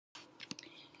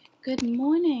Good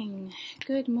morning,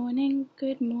 good morning,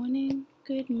 good morning,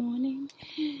 good morning.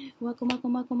 Welcome,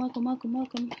 welcome, welcome, welcome, welcome,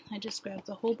 welcome. I just grabbed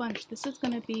a whole bunch. This is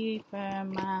going to be for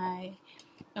my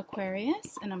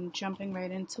Aquarius, and I'm jumping right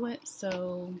into it.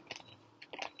 So,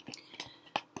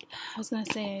 I was going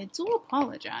to say, I do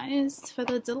apologize for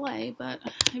the delay, but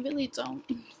I really don't.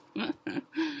 I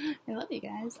love you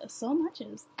guys so much.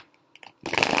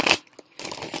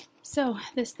 So,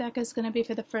 this deck is going to be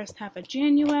for the first half of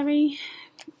January.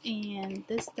 And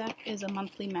this deck is a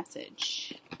monthly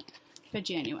message for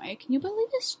January. Can you believe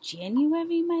it's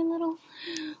January, my little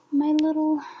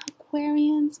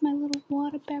Aquarians, my little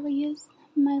waterberries,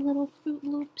 my little Fruit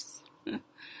Loops?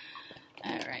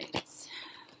 Alright.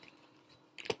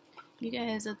 You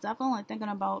guys are definitely thinking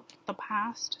about the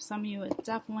past. Some of you are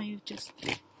definitely just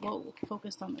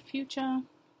focused on the future.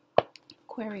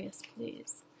 Aquarius,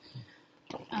 please.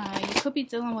 You could be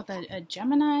dealing with a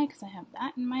Gemini, because I have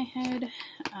that in my head.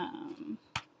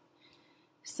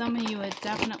 Some of you are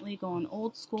definitely going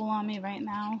old school on me right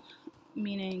now,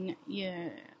 meaning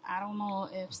I don't know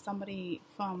if somebody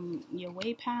from your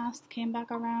way past came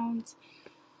back around,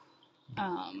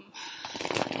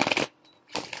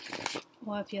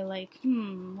 or if you're like,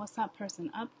 what's that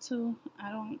person up to?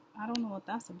 I don't know what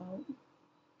that's about.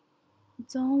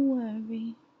 Don't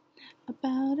worry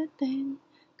about a thing,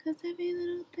 'cause every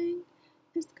little thing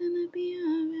is gonna be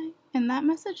alright. And that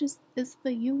message is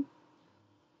for you.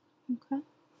 Okay?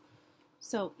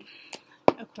 So,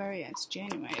 Aquarius,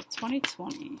 January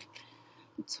 2020.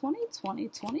 2020,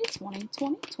 2020,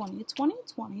 2020,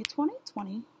 2020,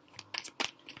 2020.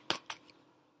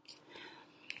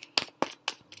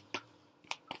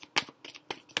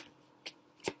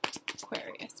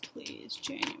 Aquarius, please,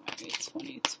 January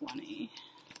 2020.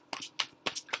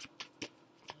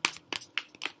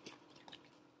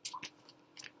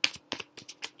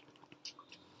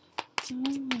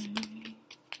 Don't worry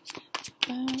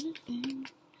about a thing,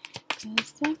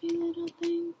 'cause every little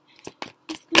thing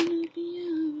is gonna be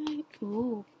alright.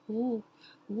 Ooh, ooh,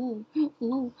 ooh,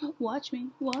 ooh, watch me.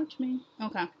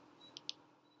 Okay.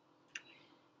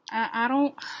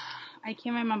 I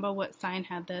can't remember what sign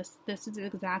had this. This is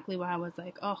exactly why I was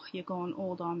like, oh, you're going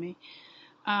old on me.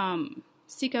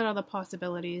 Seek out other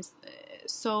possibilities.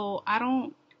 So I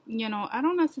don't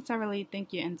necessarily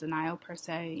think you're in denial per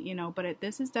se, but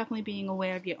this is definitely being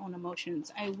aware of your own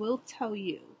emotions. I will tell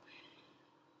you,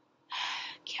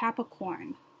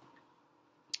 Capricorn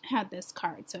had this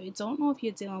card, so I don't know if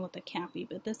you're dealing with a Cappy,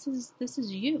 but this is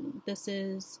you. This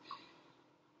is,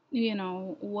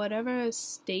 whatever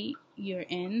state you're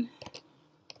in,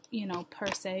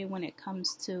 per se, when it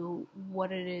comes to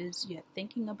what it is you're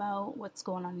thinking about, what's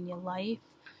going on in your life.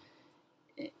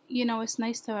 It's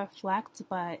nice to reflect,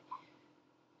 but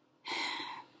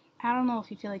I don't know if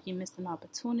you feel like you missed an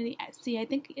opportunity. I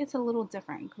think it's a little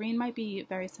different. Green might be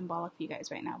very symbolic for you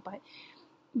guys right now, but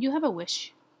you have a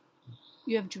wish.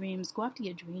 You have dreams. Go after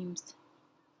your dreams.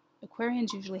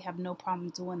 Aquarians usually have no problem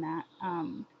doing that.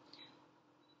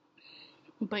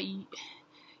 But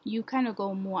you kind of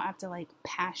go more after like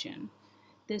passion.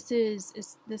 This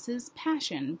is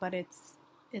passion, but it's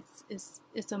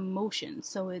emotion.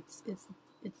 So it's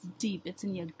deep. It's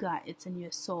in your gut. It's in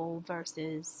your soul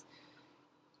versus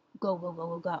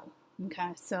go.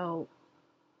 Okay, so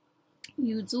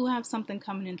you do have something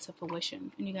coming into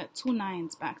fruition, and you got 2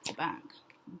 9s back to back.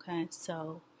 Okay,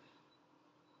 so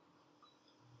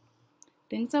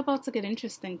things are about to get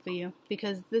interesting for you,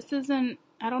 because this isn't,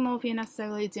 I don't know if you're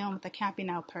necessarily dealing with a Cappy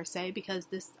now per se, because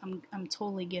this, I'm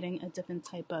totally getting a different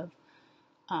type of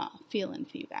feeling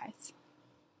for you guys.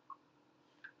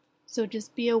 So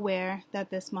just be aware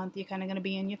that this month you're kind of going to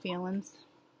be in your feelings.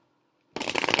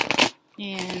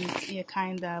 And you're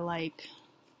kind of like,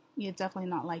 you're definitely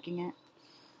not liking it.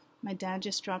 My dad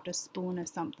just dropped a spoon or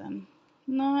something.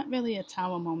 Not really a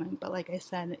tower moment, but like I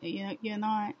said, you're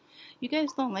not, you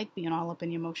guys don't like being all up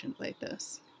in your emotions like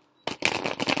this.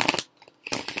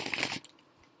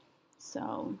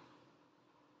 So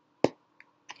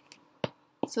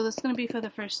this is going to be for the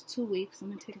first 2 weeks. I'm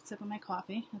going to take a sip of my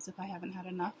coffee, as if I haven't had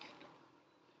enough.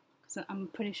 Because I'm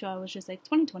pretty sure I was just like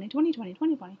 2020, 2020,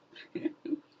 2020.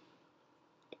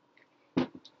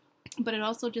 But it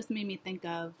also just made me think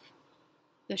of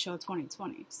the show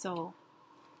 2020. So,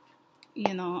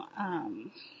 I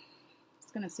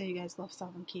was going to say you guys love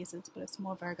solving cases, but it's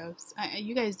more Virgos.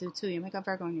 You guys do too. You make a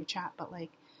Virgo in your chat, but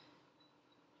like,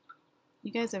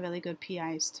 you guys are really good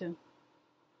PIs too.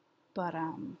 But,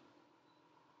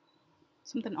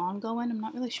 something ongoing, I'm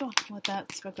not really sure what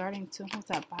that's regarding to. What's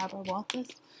that, Barbara Walters?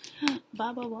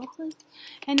 Barbara Walters?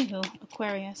 Anywho,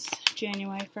 Aquarius,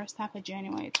 January, first half of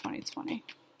January 2020.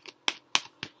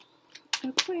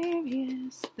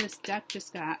 Aquarius. This deck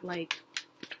just got, like,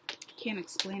 can't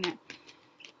explain it.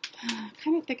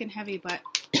 Kind of thick and heavy, but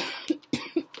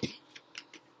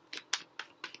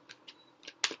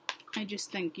I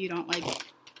just think you don't like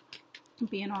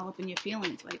being all up in your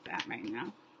feelings like that right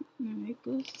now. Alright,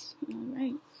 Goose.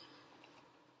 Alright.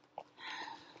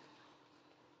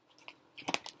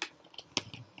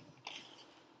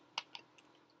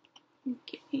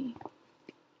 Okay.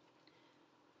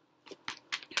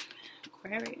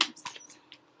 Aquarius.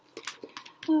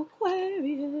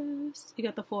 Aquarius. You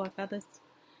got the 4 of feathers,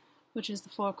 which is the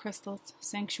 4 of crystals.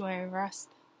 Sanctuary, rest.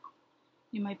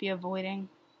 You might be avoiding.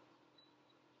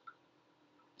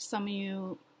 Some of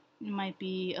you might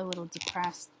be a little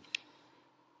depressed,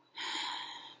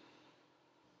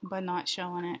 but not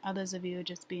showing it. Others of you are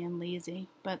just being lazy.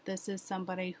 But this is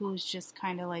somebody who's just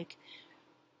kind of like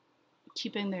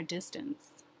keeping their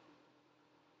distance.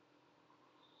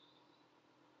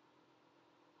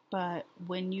 But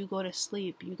when you go to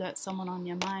sleep, you got someone on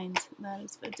your mind. That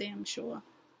is for damn sure.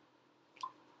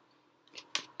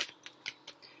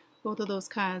 Both of those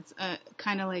cards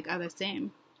kind of like are the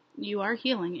same. You are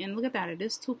healing. And look at that. It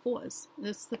is 2 4s.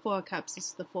 This is the 4 of cups. This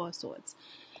is the 4 of swords.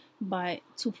 But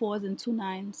 2 4s and 2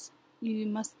 9s. You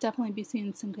must definitely be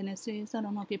seeing synchronicities. I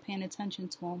don't know if you're paying attention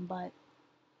to them, but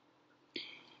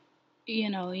you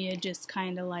know, you're just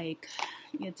kind of like,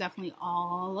 you're definitely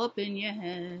all up in your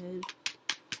head.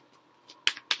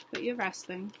 But you're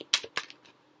resting.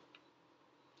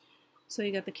 So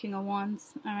you got the King of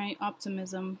Wands. Alright,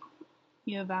 optimism.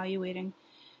 You're evaluating.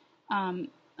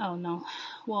 Oh no.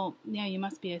 Well, yeah, you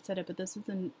must be. I said it, but this is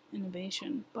an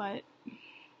innovation. But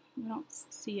you don't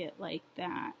see it like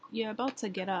that. You're about to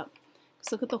get up.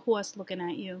 Because look at the horse looking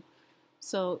at you.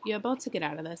 So you're about to get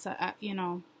out of this. You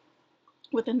know,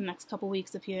 within the next couple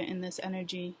weeks, if you're in this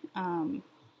energy,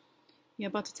 you're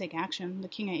about to take action. The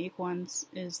King of Acorns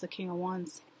is the King of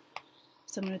Wands.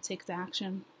 Someone who takes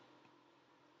action.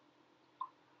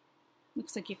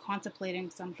 Looks like you're contemplating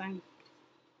something.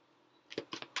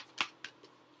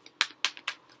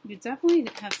 You definitely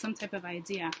have some type of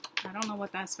idea. I don't know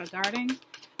what that's regarding.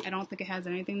 I don't think it has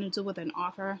anything to do with an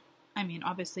offer. I mean,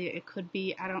 obviously it could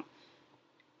be. I'm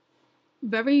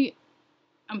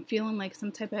feeling like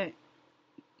some type of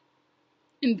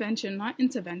invention, not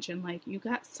intervention. Like you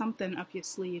got something up your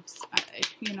sleeves.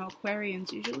 You know,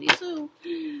 Aquarians usually do.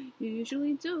 You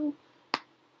usually do.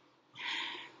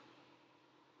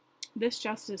 This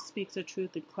justice speaks of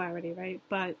truth and clarity, right?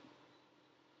 But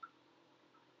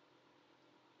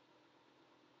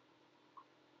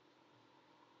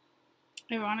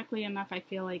ironically enough, I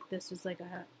feel like this is like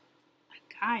a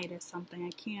guide or something.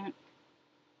 I can't,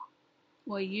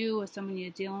 or you or someone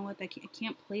you're dealing with, I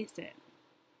can't place it.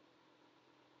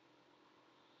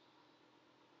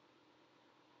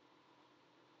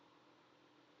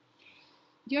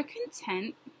 You're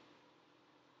content.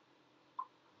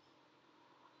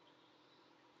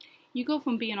 You go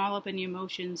from being all up in your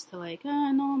emotions to like, no,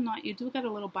 I'm not. You do got a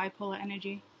little bipolar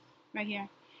energy right here.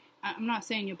 I'm not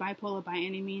saying you're bipolar by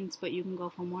any means, but you can go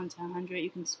from 1 to 100. You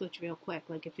can switch real quick.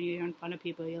 Like if you're in front of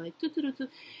people, you're like,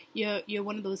 you're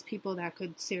one of those people that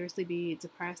could seriously be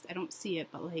depressed. I don't see it,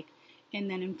 but like, and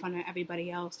then in front of everybody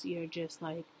else, you're just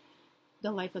like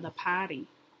the life of the party.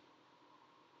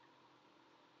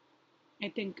 I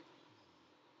think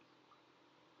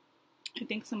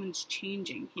someone's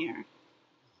changing here.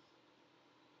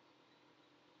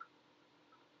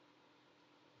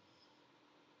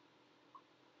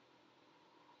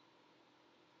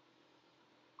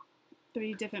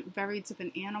 Very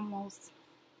different animals.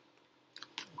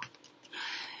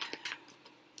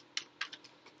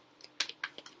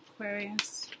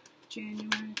 Aquarius,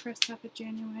 January, first half of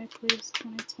January, please,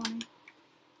 2020.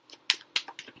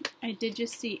 I did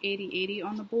just see 80-80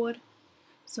 on the board.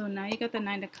 So now you got the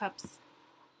 9 of Cups.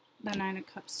 The 9 of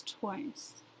Cups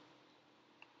twice.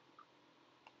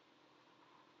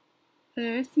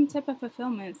 There is some type of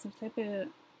fulfillment, some type of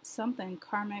something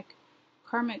karmic,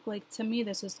 like to me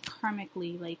this is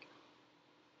karmically like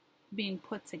being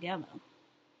put together.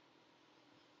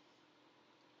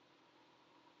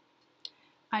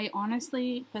 I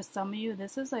honestly, for some of you,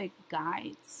 this is like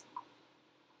guides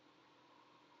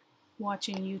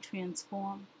watching you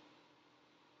transform.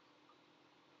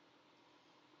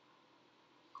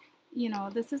 You know,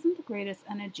 this isn't the greatest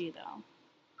energy though.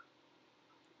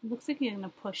 It looks like you're going to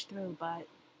push through, but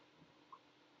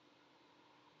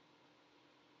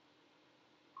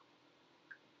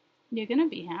you're going to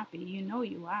be happy. You know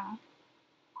you are.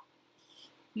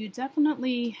 You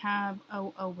definitely have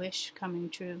a wish coming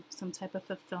true. Some type of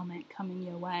fulfillment coming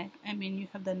your way. I mean, you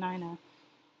have the 9 of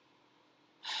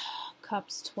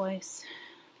Cups twice.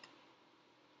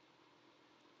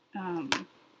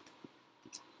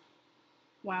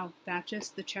 Wow,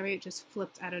 the Chariot just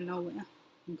flipped out of nowhere.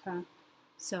 Okay.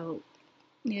 So,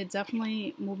 you're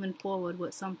definitely moving forward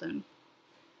with something.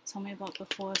 Tell me about the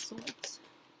Four of Swords.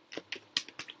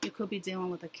 You could be dealing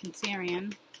with a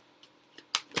Cancerian,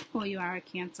 or you are a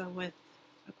Cancer with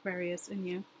Aquarius in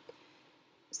you.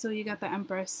 So you got the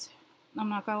Empress. I'm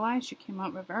not gonna lie, she came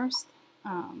out reversed.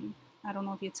 I don't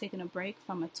know if you're taking a break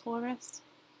from a Taurus,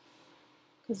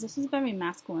 because this is very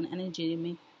masculine energy to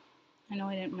me. I know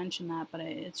I didn't mention that, but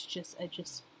it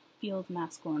just feels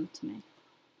masculine to me.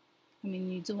 I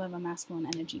mean, you do have a masculine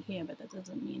energy here, but that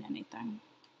doesn't mean anything.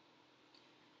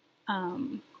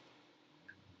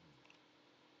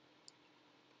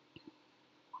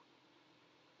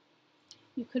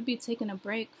 You could be taking a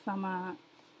break from a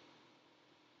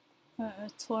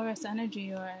Taurus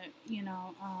energy, or, you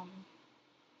know,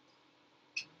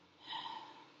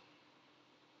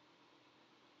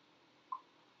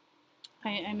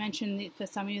 I mentioned that for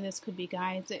some of you this could be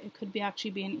guides. It could be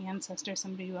actually be an ancestor,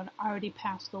 somebody who had already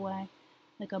passed away,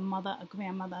 like a mother, a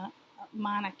grandmother, a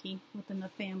monarchy within the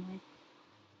family,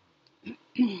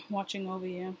 watching over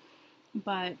you.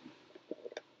 But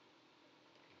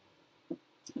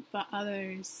for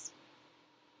others,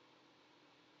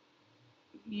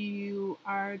 you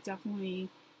are definitely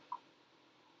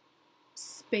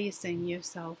spacing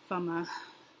yourself from a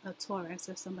Taurus,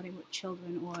 or somebody with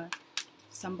children, or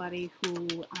somebody who,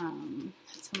 tell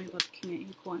me about the King of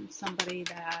Acorn, somebody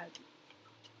that,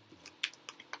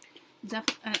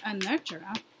 a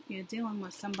nurturer. You're dealing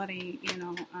with somebody, you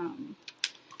know,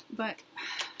 but,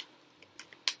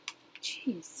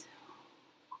 jeez.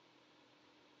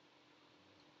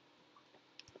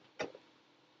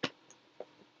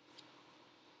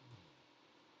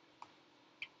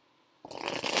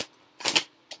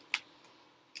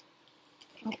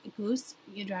 Oh, Goose,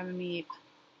 you're driving me.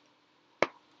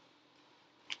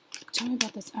 Tell me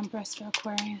about this Empress for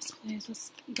Aquarius, please.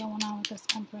 What's going on with this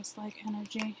Empress-like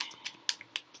energy?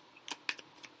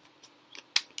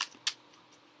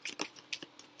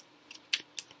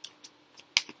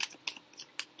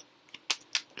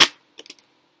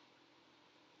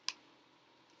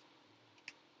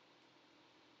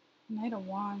 Knight of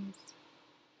Wands.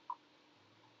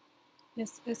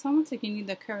 It's almost like you need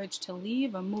the courage to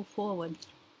leave or move forward.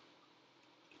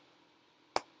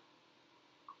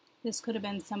 This could have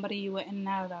been somebody you were in and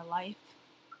out of their life.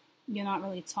 You're not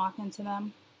really talking to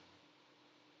them,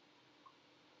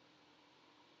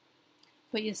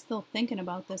 but you're still thinking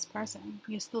about this person.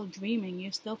 You're still dreaming.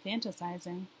 You're still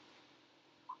fantasizing.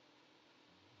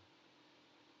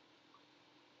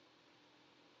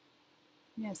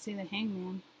 Yeah, see the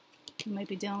Hangman. You might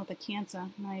be dealing with a Cancer.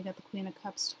 Now you got the Queen of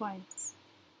Cups twice.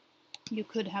 You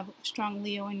could have a strong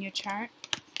Leo in your chart,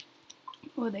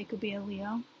 or they could be a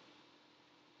Leo.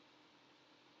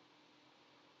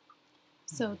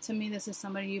 So to me, this is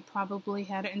somebody you probably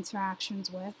had interactions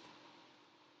with.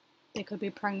 They could be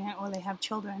pregnant, or they have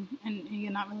children, and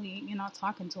you're not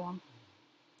talking to them.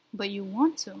 But you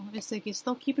want to. It's like you're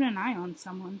still keeping an eye on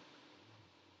someone.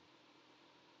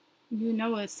 You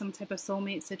know it's some type of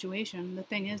soulmate situation. The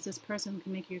thing is, this person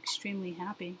can make you extremely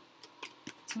happy.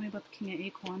 Tell me about the King of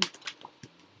Acorn.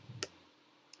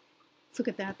 Look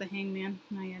at that, the Hangman.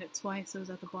 Now you had it twice. It was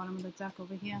at the bottom of the deck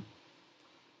over here.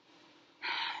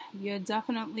 You're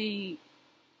definitely,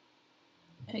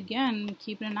 again,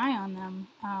 keeping an eye on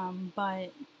them,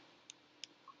 but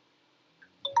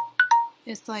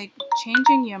it's like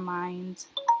changing your mind.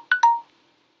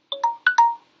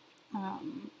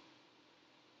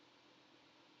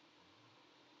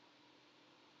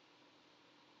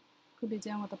 Could be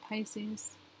dealing with a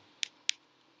Pisces.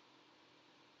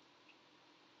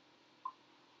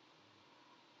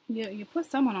 You put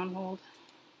someone on hold.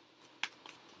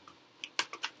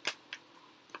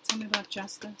 Tell me about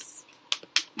justice.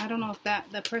 I don't know if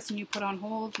the person you put on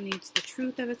hold needs the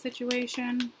truth of a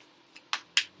situation.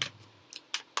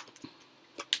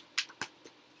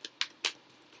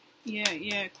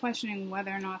 You're questioning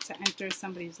whether or not to enter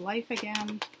somebody's life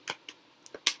again.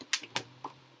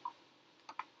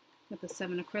 With the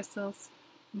Seven of Crystals,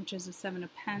 which is the Seven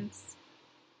of Pence.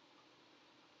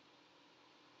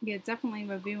 You're definitely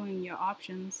reviewing your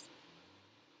options.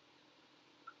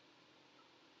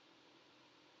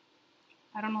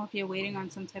 I don't know if you're waiting on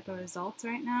some type of results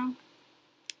right now.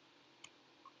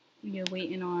 You're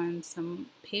waiting on some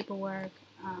paperwork.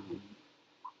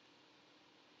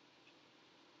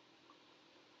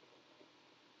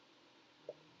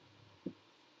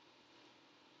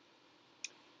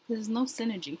 There's no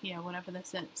synergy here, whatever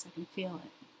this is. I can feel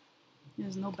it.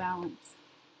 There's no balance.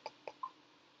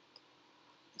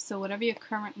 So whatever you're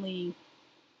currently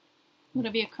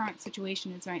whatever your current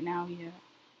situation is right now,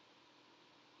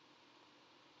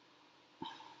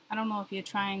 I don't know if you're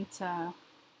trying to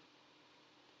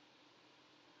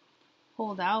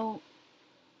hold out,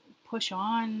 push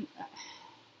on,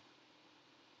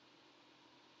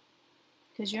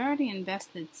 because you're already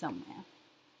invested somewhere.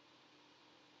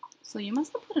 So you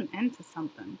must have put an end to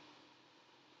something.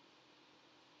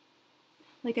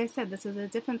 Like I said, this is a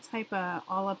different type of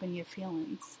all up in your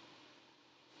feelings.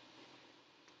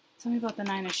 Tell me about the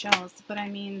Nine of Shells. But I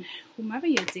mean, whomever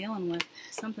you're dealing with,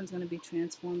 something's going to be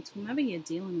transformed. Whomever you're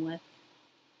dealing with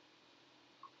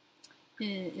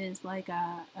is like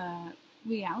a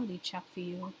reality check for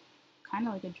you. Kind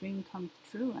of like a dream come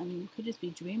true. I mean, you could just be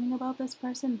dreaming about this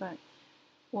person, but,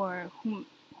 or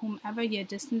whomever you're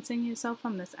distancing yourself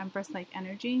from, this Empress-like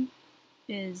energy,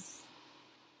 is,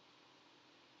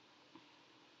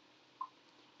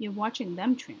 you're watching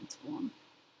them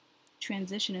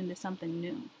transition into something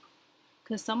new.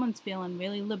 Because someone's feeling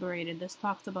really liberated. This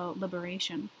talks about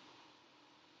liberation.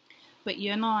 But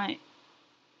you're not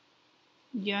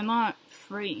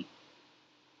free.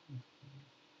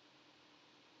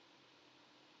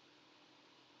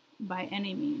 By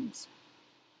any means.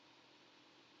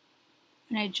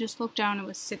 And I just looked down, it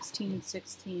was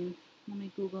 1616. Let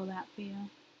me Google that for you.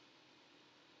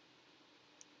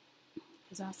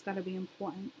 Because that's got to be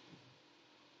important.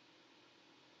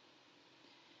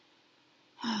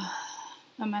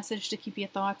 A message to keep your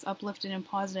thoughts uplifted and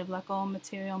positive. Let go of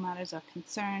material matters are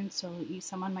concerned. So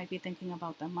someone might be thinking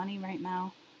about their money right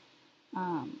now.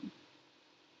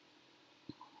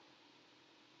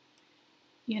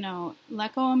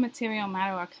 Let go of material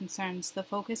matter or concerns. The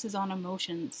focus is on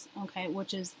emotions, okay,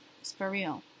 which is for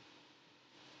real.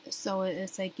 So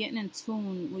it's like getting in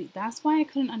tune. That's why I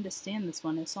couldn't understand this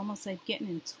one. It's almost like getting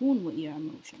in tune with your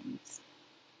emotions.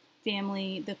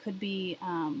 Family, there could be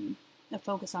a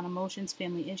focus on emotions,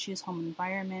 family issues, home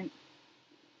environment,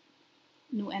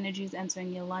 new energies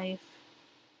entering your life.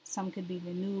 Some could be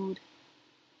renewed.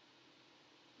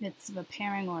 It's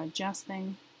repairing or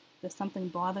adjusting. There's something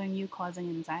bothering you, causing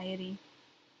anxiety.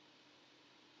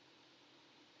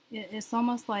 It's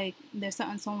almost like there's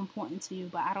something so important to you,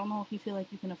 but I don't know if you feel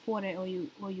like you can afford it or you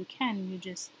can.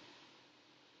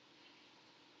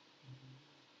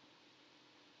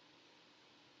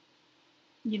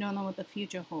 You don't know what the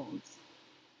future holds.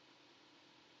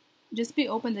 Just be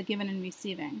open to giving and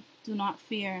receiving. Do not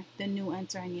fear the new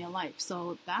entering your life.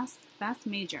 So that's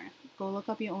major. Go look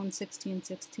up your own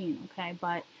 1616, okay?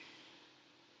 But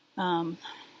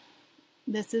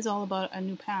this is all about a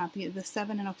new path. The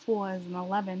 7 and a 4 is an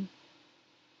 11.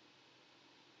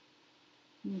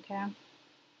 Okay?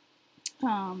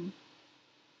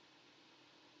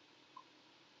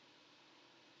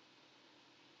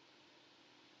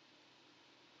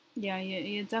 Yeah,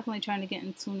 you're definitely trying to get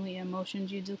in tune with your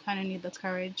emotions. You do kind of need the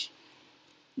courage.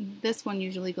 This one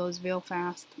usually goes real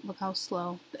fast. Look how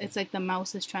slow. It's like the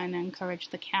mouse is trying to encourage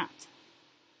the cat.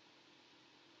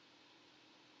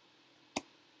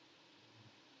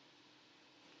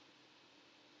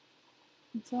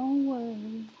 Don't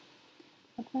worry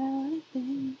about a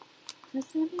thing,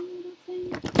 'cause every little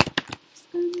thing is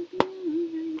gonna be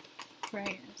alright.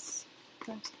 Prayers.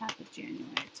 First half of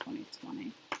January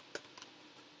 2020.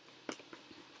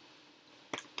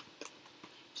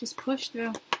 Just push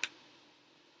through.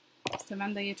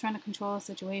 Surrender. You're trying to control a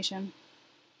situation.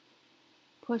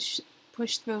 Push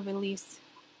through, release.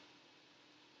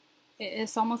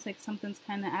 It's almost like something's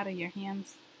kind of out of your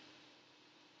hands.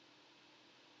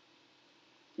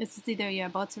 This is either you're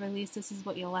about to release, this is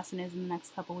what your lesson is in the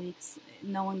next couple weeks,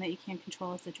 knowing that you can't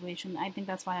control a situation. I think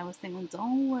that's why I was thinking,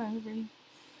 don't worry.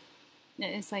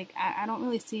 It's like, I don't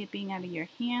really see it being out of your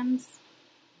hands,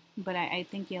 but I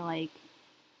think you're like,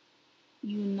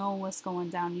 you know what's going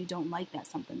down. You don't like that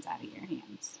something's out of your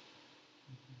hands.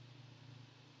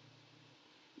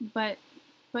 But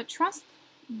trust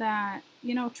that,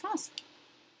 trust.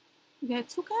 You got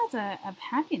 2 cards of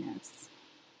happiness.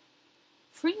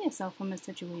 Free yourself from a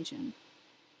situation.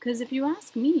 Because if you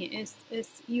ask me,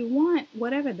 it's you want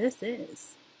whatever this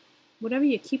is. Whatever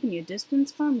you're keeping your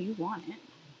distance from, you want it.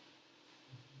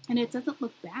 And it doesn't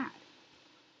look bad.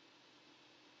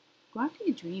 Go after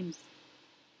your dreams.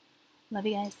 Love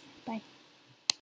you guys. Bye.